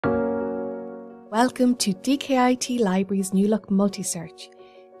Welcome to DkIT Library's new look MultiSearch,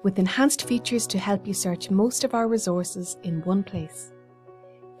 with enhanced features to help you search most of our resources in one place.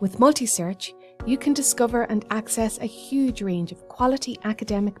 With MultiSearch, you can discover and access a huge range of quality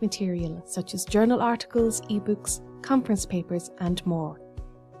academic material such as journal articles, ebooks, conference papers and more.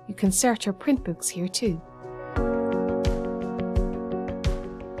 You can search our print books here too.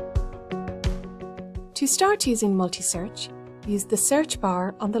 To start using MultiSearch, use the search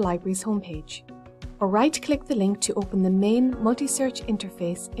bar on the library's homepage, or right-click the link to open the main MultiSearch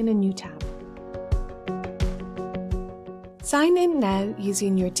interface in a new tab. Sign in now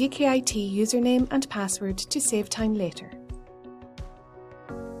using your DkIT username and password to save time later.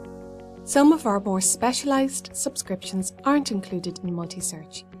 Some of our more specialised subscriptions aren't included in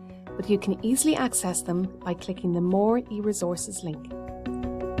MultiSearch, but you can easily access them by clicking the More e-resources link.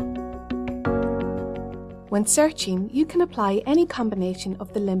 When searching, you can apply any combination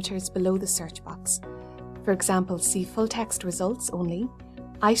of the limiters below the search box. For example, see full text results only,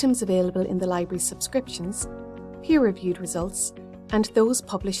 items available in the library's subscriptions, peer-reviewed results, and those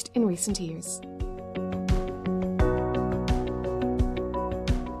published in recent years.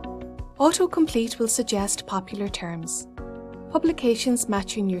 Autocomplete will suggest popular terms. Publications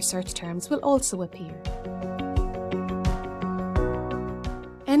matching your search terms will also appear.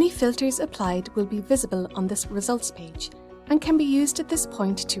 Any filters applied will be visible on this results page and can be used at this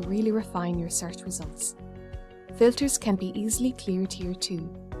point to really refine your search results. Filters can be easily cleared here too.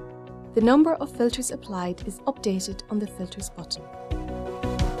 The number of filters applied is updated on the Filters button.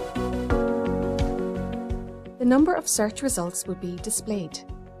 The number of search results will be displayed.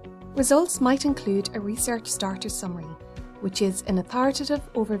 Results might include a research starter summary, which is an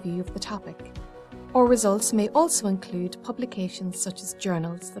authoritative overview of the topic. Or results may also include publications such as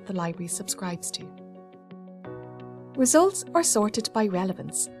journals that the library subscribes to. Results are sorted by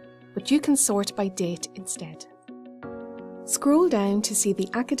relevance, but you can sort by date instead. Scroll down to see the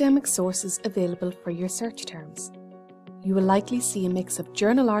academic sources available for your search terms. You will likely see a mix of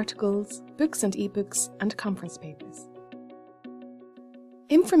journal articles, books and ebooks, and conference papers.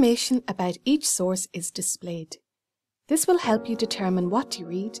 Information about each source is displayed. This will help you determine what to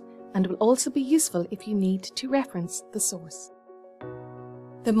read and will also be useful if you need to reference the source.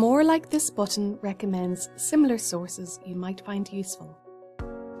 The More Like This button recommends similar sources you might find useful.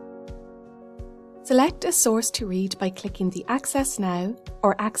 Select a source to read by clicking the Access Now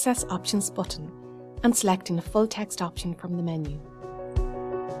or Access Options button and selecting a full text option from the menu.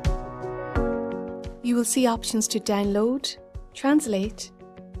 You will see options to download, translate,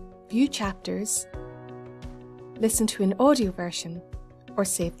 view chapters, listen to an audio version, or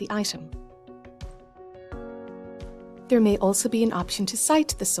save the item. There may also be an option to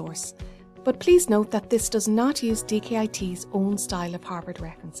cite the source, but please note that this does not use DkIT's own style of Harvard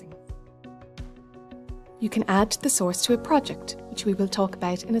referencing. You can add the source to a project, which we will talk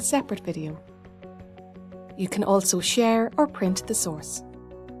about in a separate video. You can also share or print the source.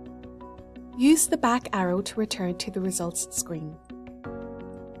 Use the back arrow to return to the results screen.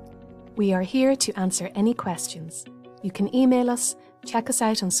 We are here to answer any questions. You can email us, check us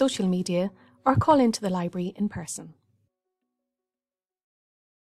out on social media, or call into the library in person.